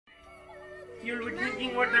You'll be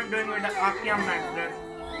thinking what I'm doing with the IKEA mattress.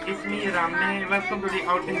 It's me, Ramne. Welcome to the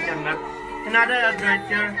outing channel. Another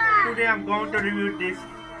adventure. Today I'm going to review this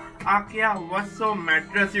IKEA VADSÖ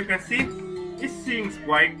mattress. You can see it seems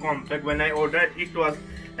quite compact. When I ordered it was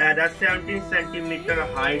at a 17 centimeter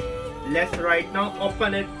height. Let's right now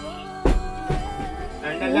open it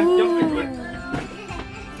and then let's jump into it.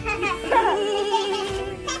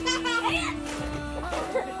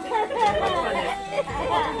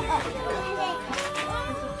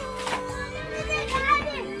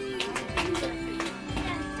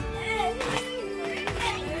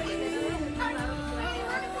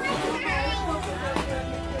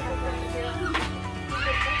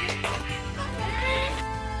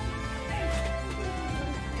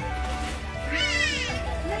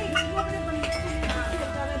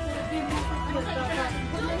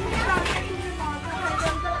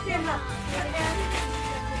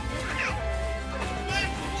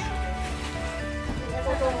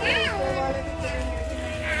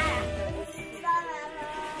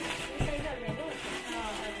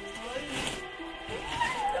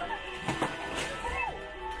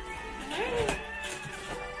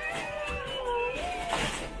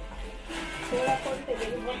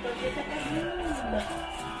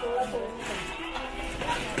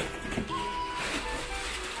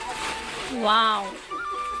 Wow.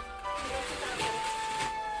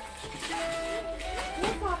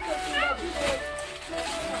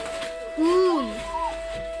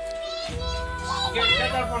 Get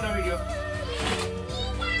that on the video.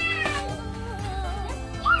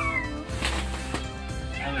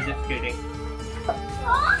 I was just kidding.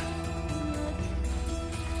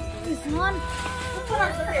 This one.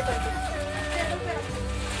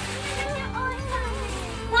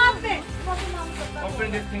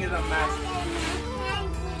 Open, this thing is a mess.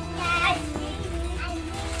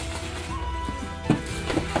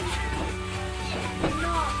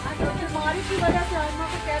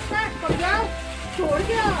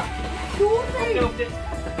 Okay.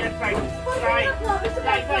 Get right. Right.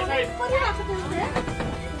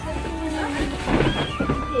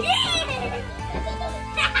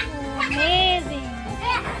 Amazing.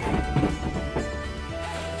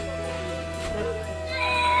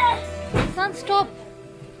 Son, stop.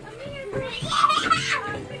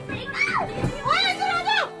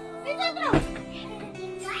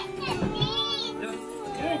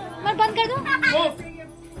 मैं बंद कर दूं?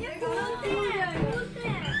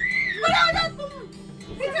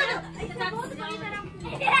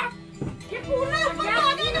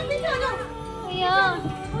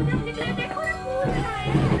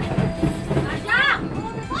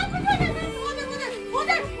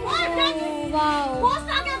 Wow,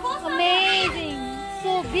 amazing,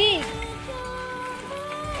 so big.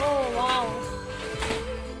 Oh wow.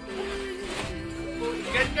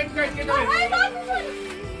 Get away.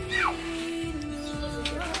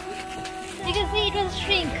 You can see it was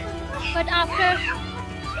shrink, but after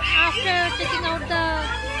taking out the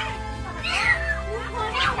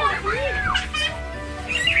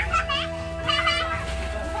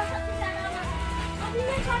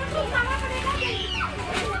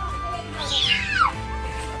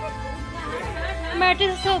mat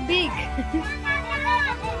is so big.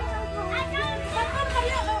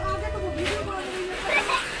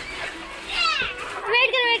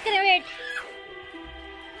 Wait.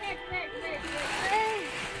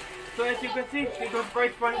 So as you can see, it was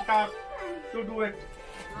quite fun task to do it.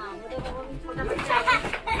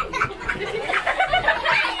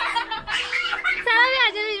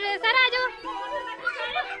 Sir आ जाओ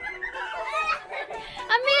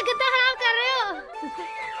अम्मी ये गद्दा खराब कर रहे हो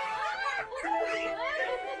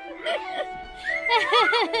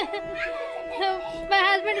My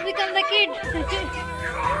husband become the kid.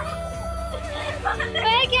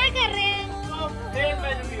 भाई क्या कर रहे हैं?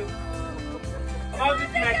 About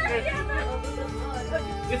this mattress,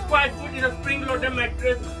 it's quite good. It's a spring-loaded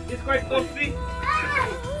mattress. It's quite comfy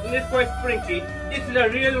and it's quite springy. This is a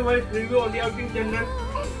real world review on the outing channel.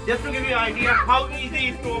 Just to give you an idea how easy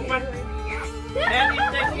it is to open. And it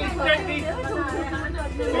takes instantly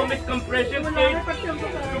from its compression stage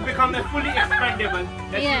to become a fully expandable,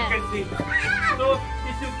 as you can see. So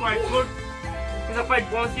this is quite good. It's a quite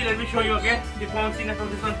bouncy. Let me show you again the bounciness of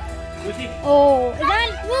this one. You see? Oh, Idan,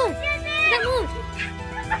 move! Idan, move!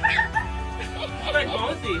 It's quite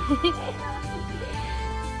bouncy.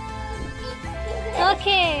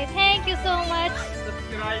 Okay, thank you so much.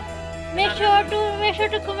 Subscribe. Make sure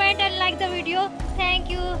to comment and like the video. Thank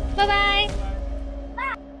you. Bye bye.